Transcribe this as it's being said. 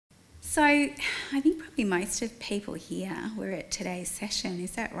So I think probably most of people here were at today's session,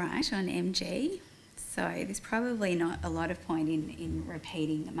 is that right, on MG? So there's probably not a lot of point in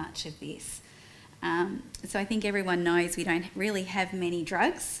repeating much of this. So I think everyone knows we don't really have many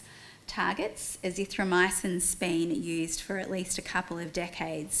drugs targets. Azithromycin's been used for at least a couple of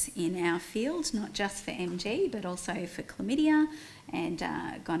decades in our field, not just for MG, but also for chlamydia and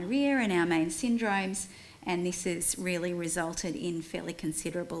gonorrhea and our main syndromes. And this has really resulted in fairly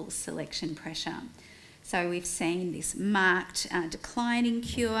considerable selection pressure. So we've seen this marked decline in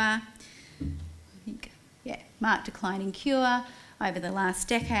cure, marked decline in cure over the last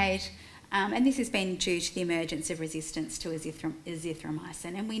decade. And this has been due to the emergence of resistance to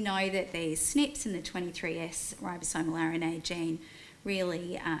azithromycin. And we know that these SNPs in the 23S ribosomal RNA gene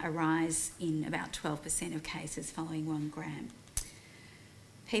really arise in about 12% of cases following 1 gram.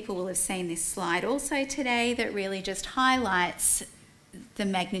 People will have seen this slide also today that really just highlights the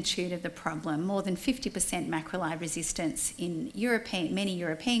magnitude of the problem. More than 50% macrolide resistance in many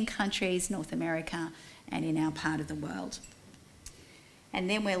European countries, North America, and in our part of the world. And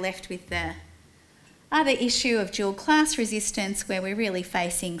then we're left with the other issue of dual class resistance, where we're really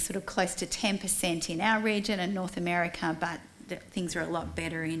facing sort of close to 10% in our region and North America, but things are a lot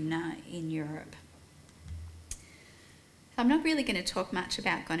better in Europe. I'm not really going to talk much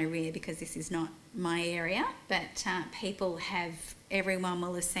about gonorrhea because this is not my area, but everyone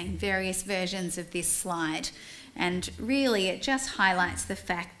will have seen various versions of this slide, and really it just highlights the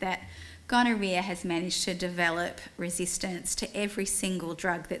fact that gonorrhea has managed to develop resistance to every single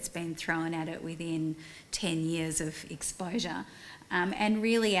drug that's been thrown at it within 10 years of exposure. And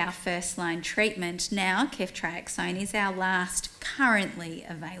really our first line treatment now, ceftriaxone, is our last currently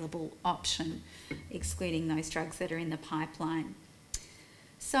available option, excluding those drugs that are in the pipeline.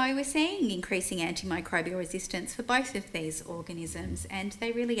 So we're seeing increasing antimicrobial resistance for both of these organisms, and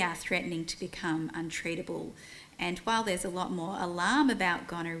they really are threatening to become untreatable. And while there's a lot more alarm about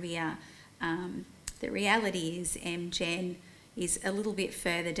gonorrhea, the reality is Mgen is a little bit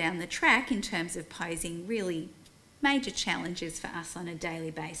further down the track in terms of posing really major challenges for us on a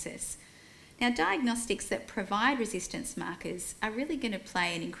daily basis. Now, diagnostics that provide resistance markers are really going to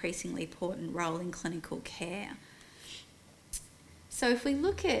play an increasingly important role in clinical care. So if we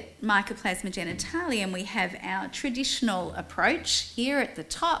look at Mycoplasma genitalium, we have our traditional approach here at the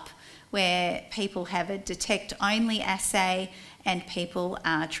top, where people have a detect-only assay and people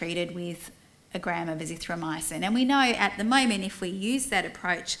are treated with a gram of azithromycin. And we know at the moment, if we use that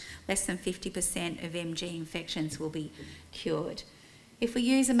approach, less than 50% of MG infections will be cured. If we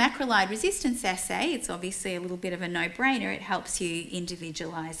use a macrolide resistance assay, it's obviously a little bit of a no-brainer. It helps you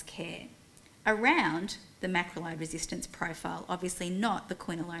individualise care around the macrolide resistance profile, obviously not the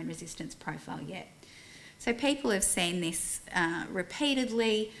quinolone resistance profile yet. So people have seen this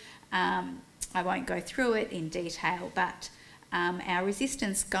repeatedly. I won't go through it in detail, but our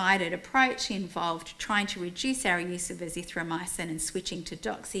resistance-guided approach involved trying to reduce our use of azithromycin and switching to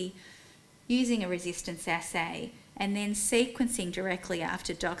doxy, using a resistance assay, and then sequencing directly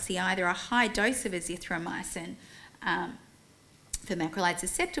after doxy either a high dose of azithromycin for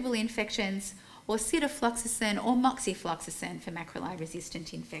macrolide-susceptible infections, or citalfloxacin or moxifloxacin for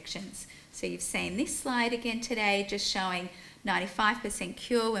macrolide-resistant infections. So you've seen this slide again today, just showing 95%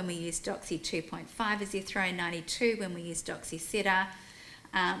 cure when we use doxy 2.5 azithro, 92 when we use doxycita.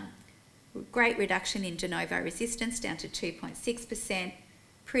 Great reduction in de novo resistance down to 2.6%.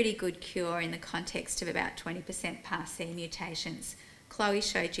 Pretty good cure in the context of about 20% Par-C mutations. Chloe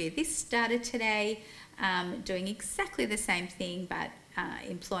showed you this data today, doing exactly the same thing, but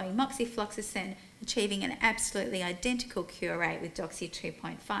employing moxifloxacin, achieving an absolutely identical cure rate with doxy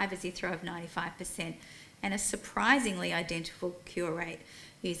 2.5 azithro of 95%, and a surprisingly identical cure rate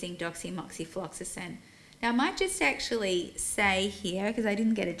using doxymoxifloxacin. Now, I might just actually say here, because I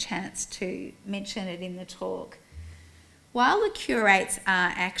didn't get a chance to mention it in the talk, while the cure rates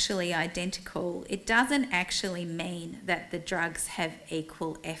are actually identical, it doesn't actually mean that the drugs have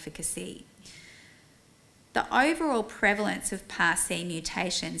equal efficacy. The overall prevalence of Par-C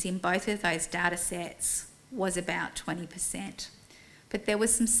mutations in both of those data sets was about 20%. But there were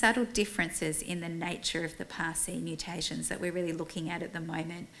some subtle differences in the nature of the Par-C mutations that we're really looking at the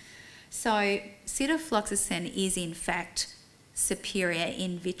moment. So citalfloxacin is in fact superior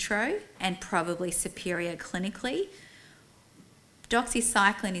in vitro and probably superior clinically.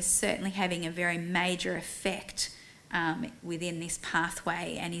 Doxycycline is certainly having a very major effect within this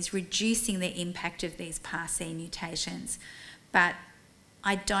pathway and is reducing the impact of these Par-C mutations. But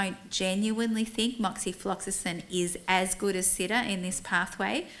I don't genuinely think moxifloxacin is as good as Cita in this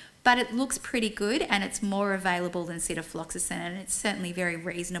pathway, but it looks pretty good and it's more available than citalfloxacin, and it's certainly very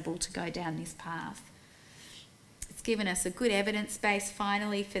reasonable to go down this path. It's given us a good evidence base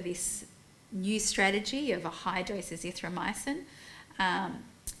finally for this new strategy of a high dose azithromycin.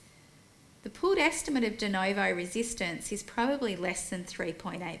 The pooled estimate of de novo resistance is probably less than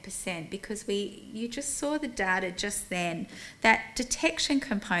 3.8% because you just saw the data just then. That detection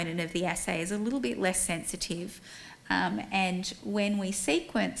component of the assay is a little bit less sensitive. And when we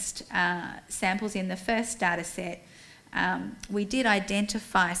sequenced samples in the first data set, we did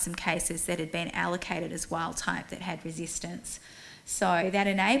identify some cases that had been allocated as wild type that had resistance. So that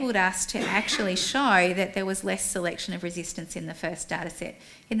enabled us to actually show that there was less selection of resistance in the first data set.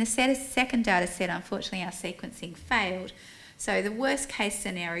 In the second data set, unfortunately, our sequencing failed. So the worst case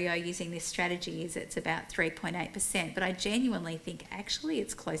scenario using this strategy is it's about 3.8%, but I genuinely think actually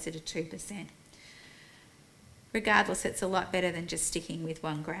it's closer to 2%. Regardless, it's a lot better than just sticking with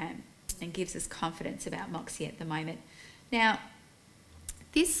 1 gram and gives us confidence about MOXIE at the moment. Now,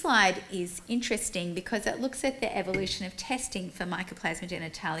 this slide is interesting because it looks at the evolution of testing for Mycoplasma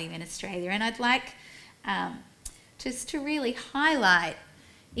genitalium in Australia, and I'd like just to really highlight,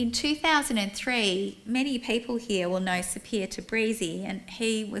 in 2003, many people here will know Sapir Tabrizi, and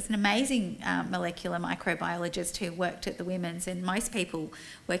he was an amazing molecular microbiologist who worked at the Women's, and most people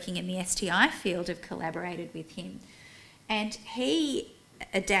working in the STI field have collaborated with him. And he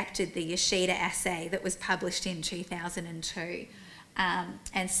adapted the Yoshida assay that was published in 2002.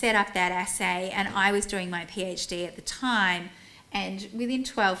 And set up that assay, and I was doing my PhD at the time, and within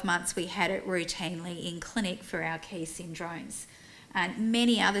 12 months we had it routinely in clinic for our key syndromes. And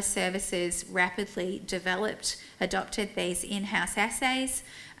many other services rapidly adopted these in-house assays.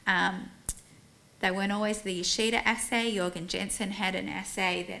 They weren't always the Yoshida assay. Jorgen Jensen had an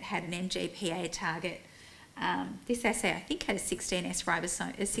assay that had an MGPA target. This assay I think had a 16S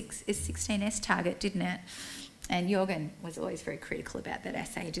ribosome, a 16S target, didn't it? And Jorgen was always very critical about that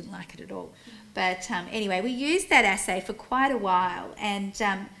assay. He didn't like it at all. But anyway, we used that assay for quite a while, and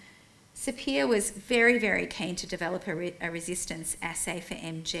Sapir was very, very keen to develop a resistance assay for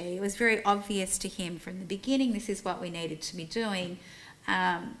MG. It was very obvious to him from the beginning this is what we needed to be doing,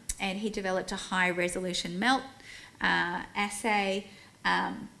 and he developed a high-resolution MELT assay,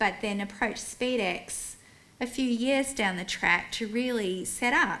 but then approached SpeeDx a few years down the track to really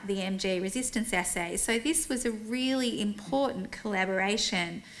set up the MG resistance assay. So this was a really important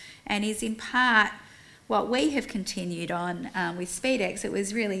collaboration, and is in part what we have continued on with SpeeDx. It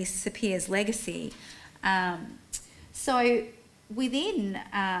was really Sapir's legacy. So within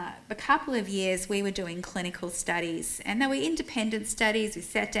a couple of years we were doing clinical studies, and they were independent studies. We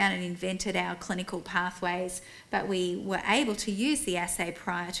sat down and invented our clinical pathways, but we were able to use the assay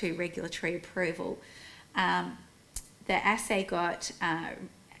prior to regulatory approval. The assay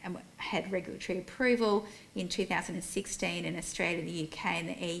had regulatory approval in 2016 in Australia, the UK and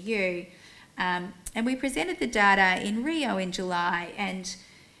the EU, and we presented the data in Rio in July, and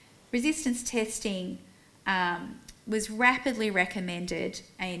resistance testing was rapidly recommended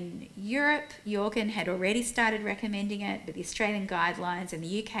in Europe. Jorgen had already started recommending it, but the Australian guidelines and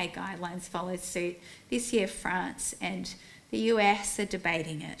the UK guidelines followed suit. This year France and the US are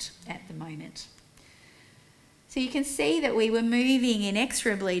debating it at the moment. So you can see that we were moving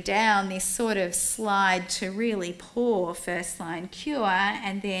inexorably down this sort of slide to really poor first-line cure,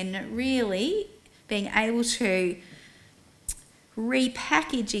 and then really being able to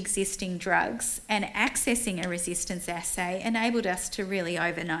repackage existing drugs and accessing a resistance assay enabled us to really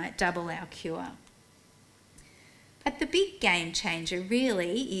overnight double our cure. But the big game changer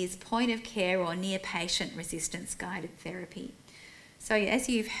really is point-of-care or near-patient resistance-guided therapy. So as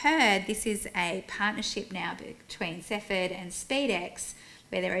you've heard, this is a partnership now between Cepheid and SpeeDx,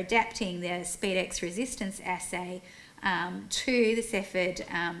 where they're adapting the SpeeDx resistance assay to the Cepheid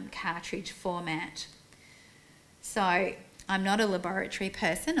cartridge format. So I'm not a laboratory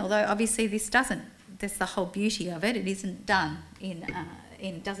person, although obviously that's the whole beauty of it. It isn't done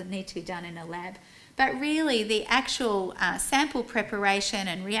doesn't need to be done in a lab. But really the actual sample preparation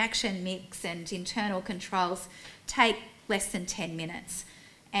and reaction mix and internal controls take less than 10 minutes,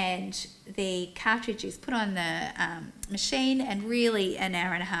 and the cartridge is put on the machine, and really an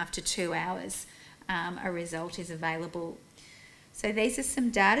hour and a half to 2 hours a result is available. So these are some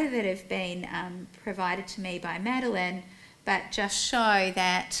data that have been provided to me by Madeline, but just show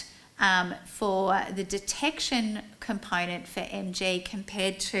that for the detection component for MG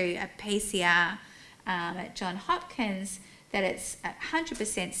compared to a PCR at Johns Hopkins, that it's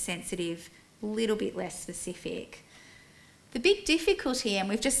 100% sensitive, a little bit less specific. The big difficulty, and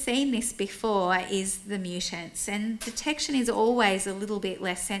we've just seen this before, is the mutants, and detection is always a little bit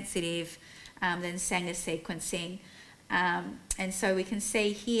less sensitive than Sanger sequencing. And so we can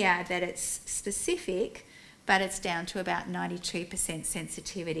see here that it's specific, but it's down to about 92%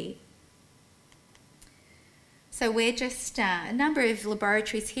 sensitivity. So we're just, a number of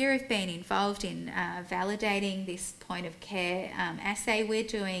laboratories here have been involved in validating this point of care assay. We're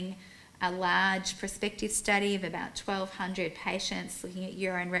doing a large prospective study of about 1,200 patients looking at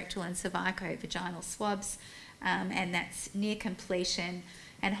urine, rectal and cervico-vaginal swabs, and that's near completion,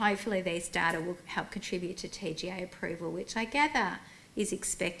 and hopefully these data will help contribute to TGA approval, which I gather is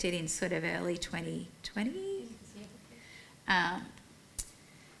expected in sort of early 2020.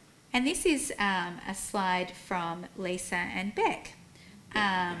 And this is a slide from Lisa and Beck,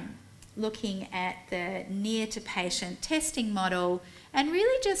 looking at the near-to-patient testing model and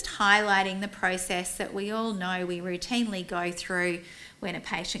really just highlighting the process that we all know we routinely go through when a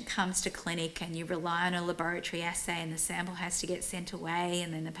patient comes to clinic and you rely on a laboratory assay and the sample has to get sent away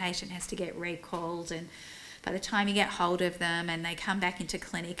and then the patient has to get recalled, and by the time you get hold of them and they come back into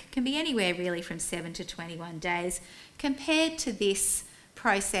clinic, it can be anywhere really from 7 to 21 days, compared to this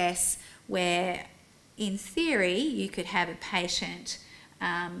process where in theory you could have a patient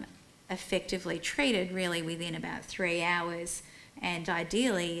effectively treated really within about 3 hours, and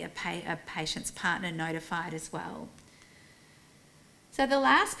ideally a patient's partner notified as well. So the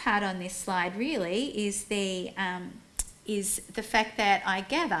last part on this slide really is the fact that I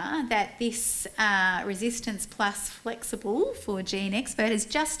gather that this ResistancePlus FleXible for GeneXpert is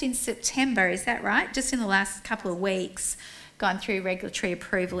just in September, is that right? Just in the last couple of weeks gone through regulatory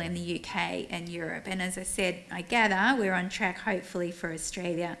approval in the UK and Europe. And as I said, I gather we're on track hopefully for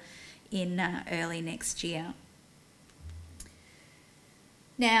Australia in early next year.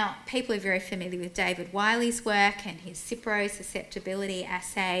 Now, people are very familiar with David Wiley's work and his Cipro susceptibility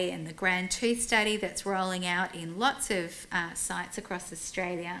assay and the Grand 2 study that's rolling out in lots of sites across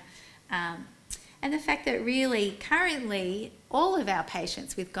Australia. And the fact that really currently all of our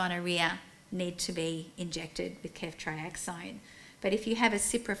patients with gonorrhea need to be injected with ceftriaxone. But if you have a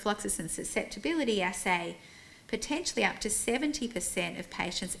ciprofloxacin susceptibility assay, potentially up to 70% of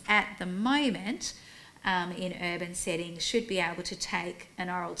patients at the moment in urban settings should be able to take an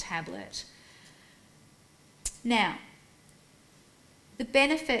oral tablet. Now, the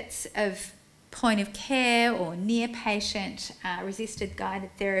benefits of point of care or near patient resisted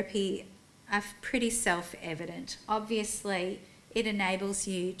guided therapy are pretty self-evident. Obviously, it enables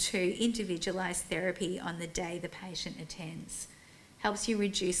you to individualise therapy on the day the patient attends. Helps you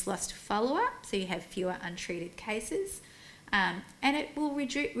reduce loss to follow-up, so you have fewer untreated cases. And it will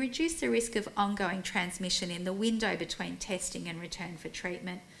reduce the risk of ongoing transmission in the window between testing and return for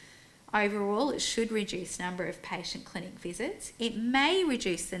treatment. Overall, it should reduce the number of patient clinic visits. It may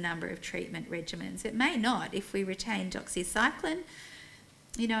reduce the number of treatment regimens. It may not if we retain doxycycline,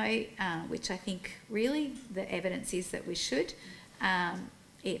 which I think really the evidence is that we should.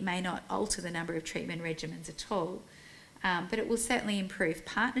 It may not alter the number of treatment regimens at all. But it will certainly improve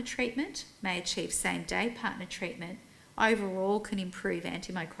partner treatment, may achieve same-day partner treatment, overall can improve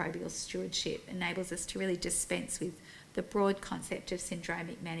antimicrobial stewardship, enables us to really dispense with the broad concept of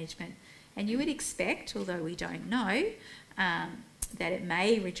syndromic management. And you would expect, although we don't know, that it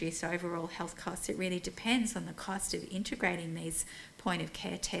may reduce overall health costs. It really depends on the cost of integrating these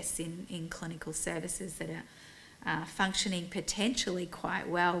point-of-care tests in clinical services that are functioning potentially quite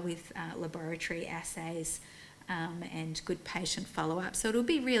well with laboratory assays and good patient follow-up. So it'll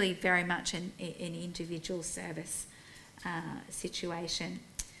be really very much an individual service situation.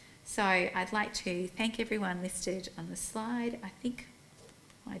 So I'd like to thank everyone listed on the slide. I think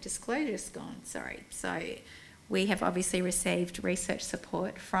my disclosure's gone, sorry. So we have obviously received research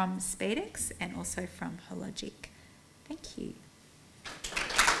support from SpeeDx and also from Hologic. Thank you.